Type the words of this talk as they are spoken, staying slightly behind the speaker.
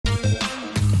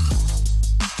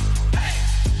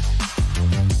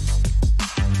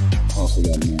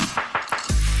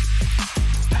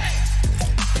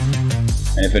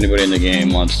if anybody in the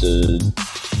game wants to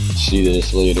see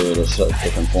this later at a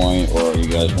different point, or you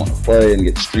guys want to play and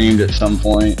get streamed at some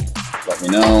point, let me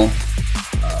know.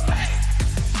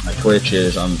 My Twitch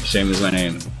is same as my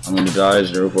name. I'm gonna die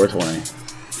 0420. So,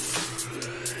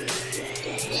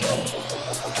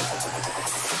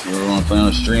 if you ever want to play on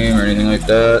a stream or anything like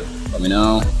that, let me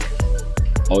know.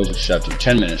 Always accepting.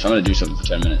 10 minutes. I'm gonna do something for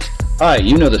 10 minutes. Hi,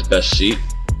 you know this best seat.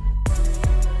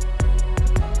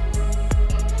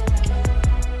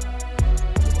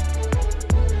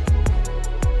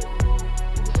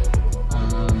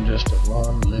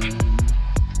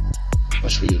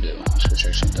 What should we do? Let's go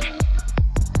check something out.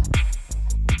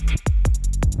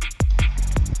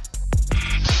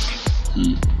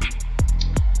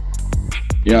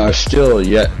 Yeah, I've still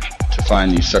yet to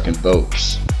find these second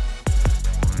boats.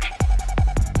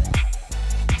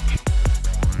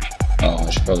 Oh, I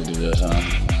should probably do this, huh?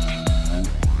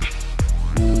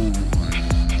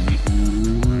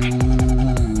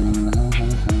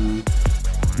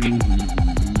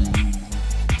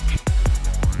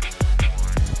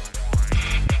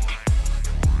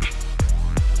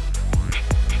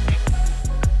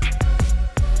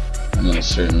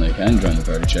 Certainly can join the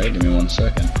party chat. Give me 1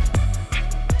 second.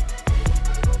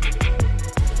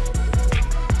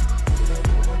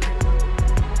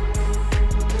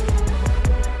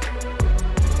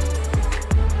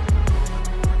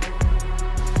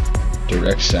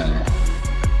 Direct center.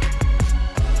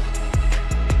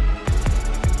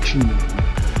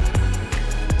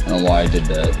 I don't know why I did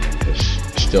that. Because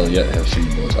still yet have seen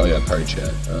those. Oh yeah, party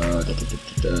chat.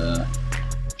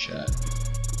 Chat.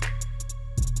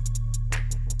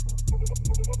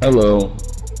 Hello.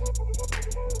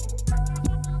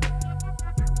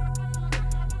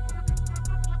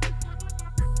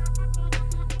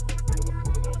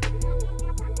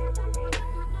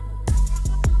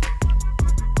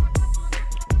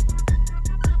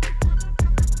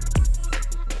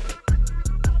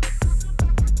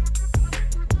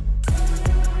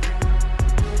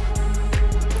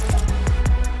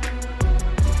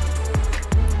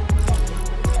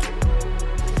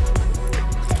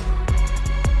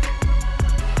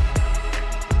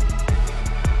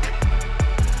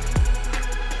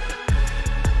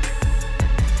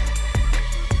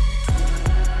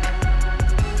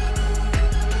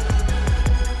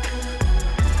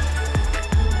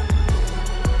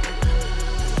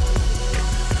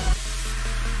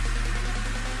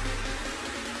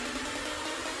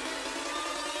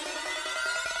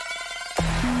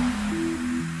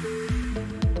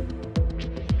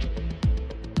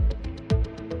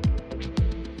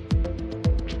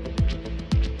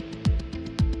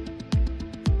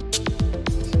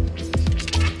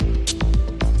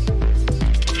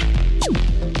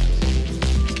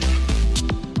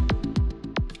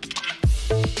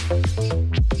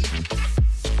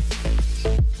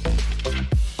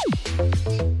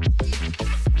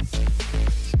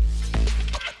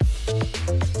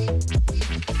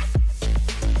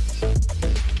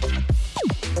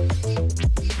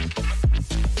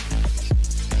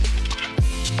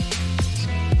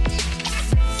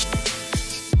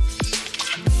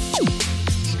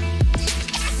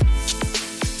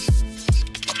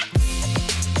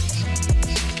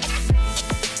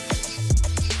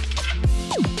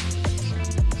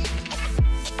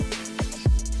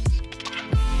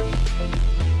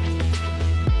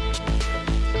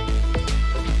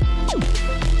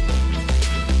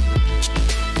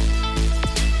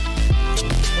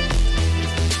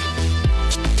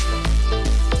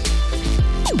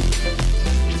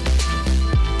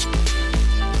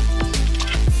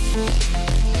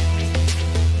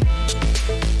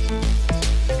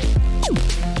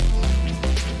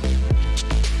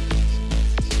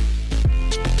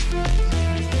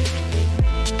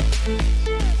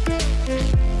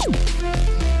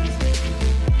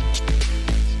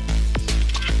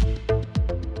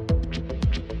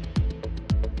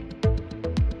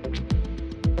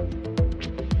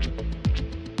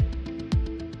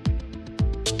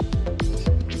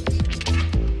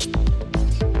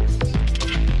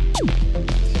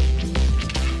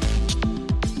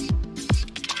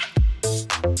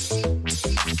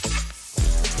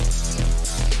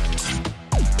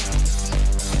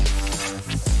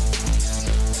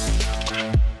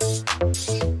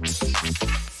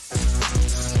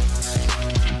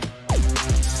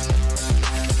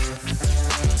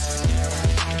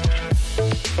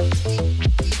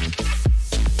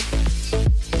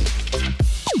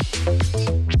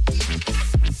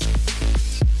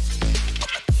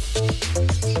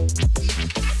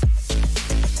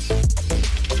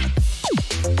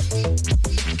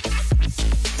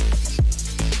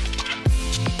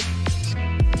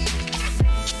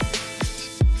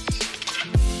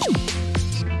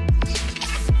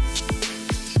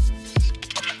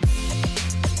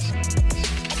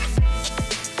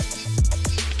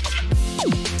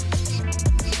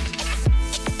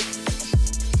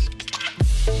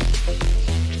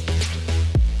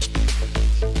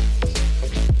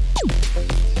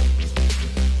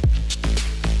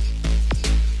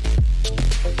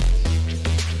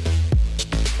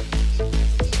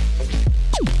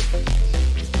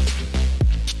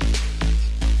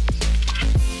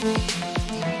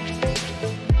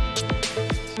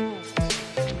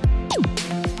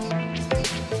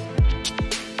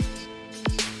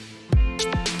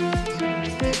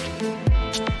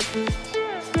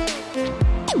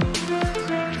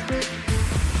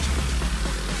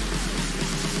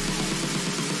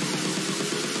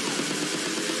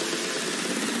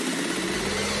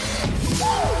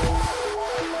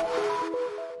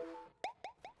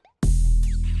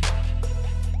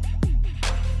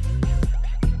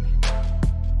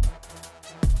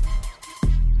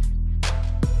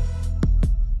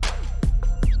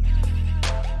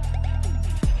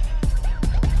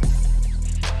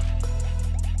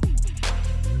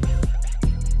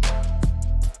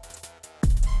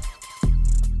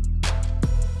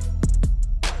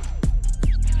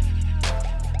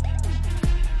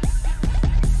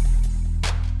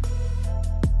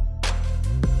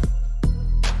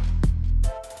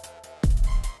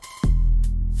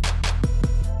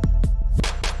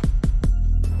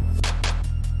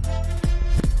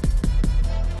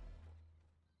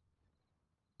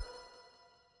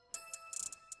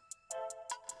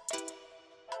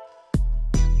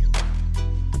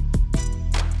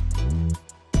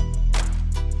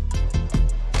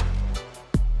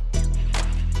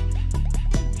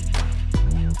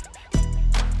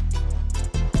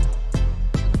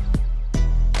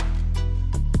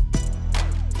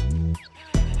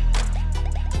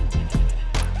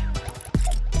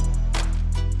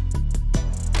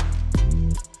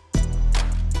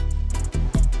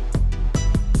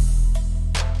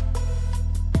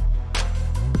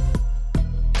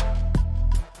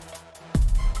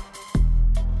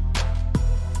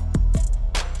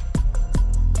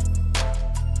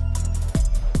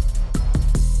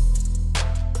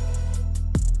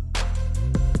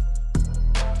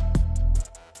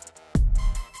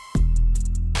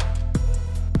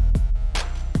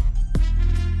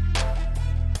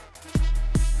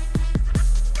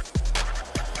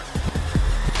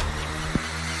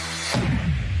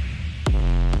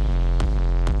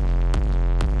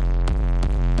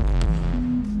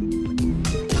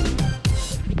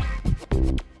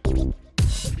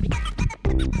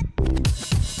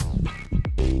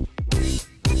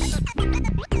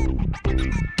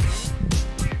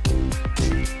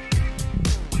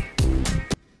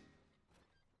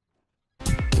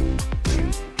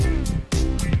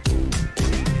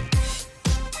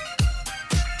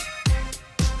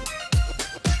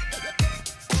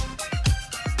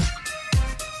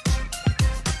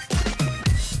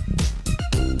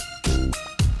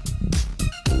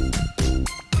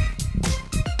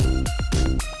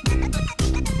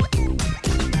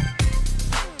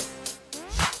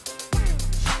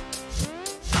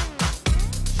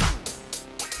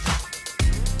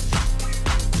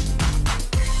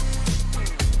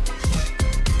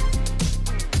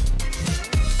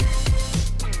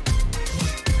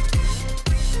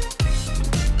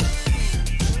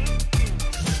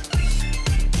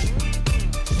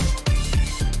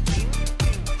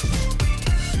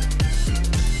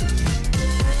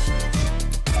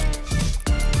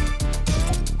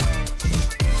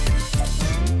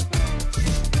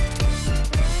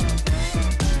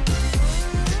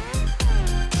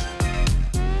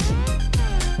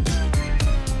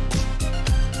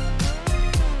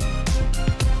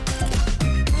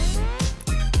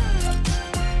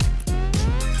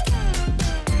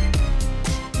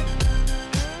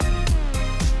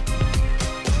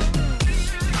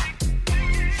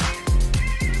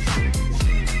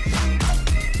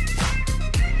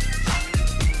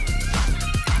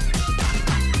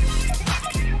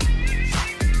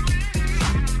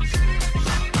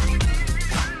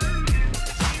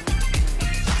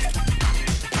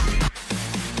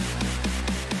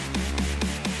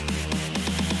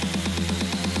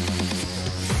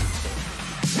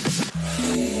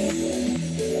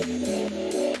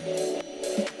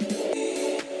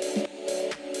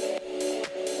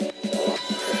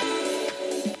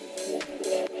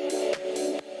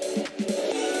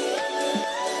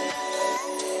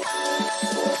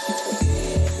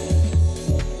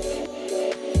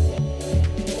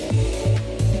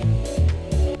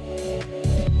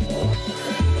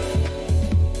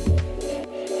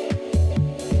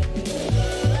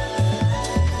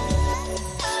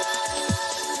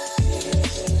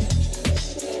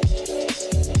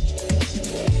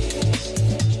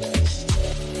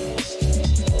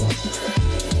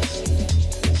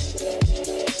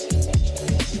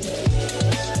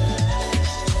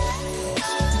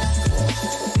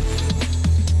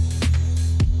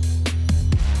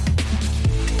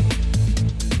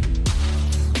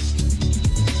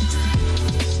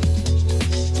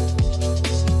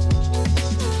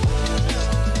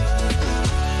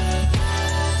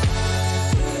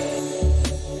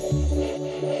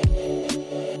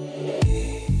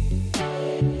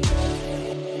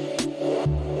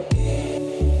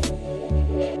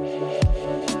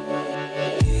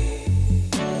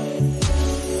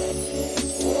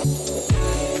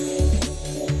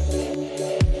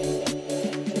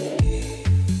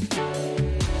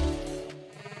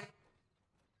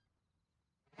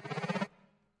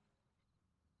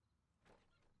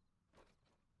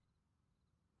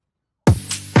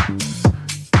 Bye.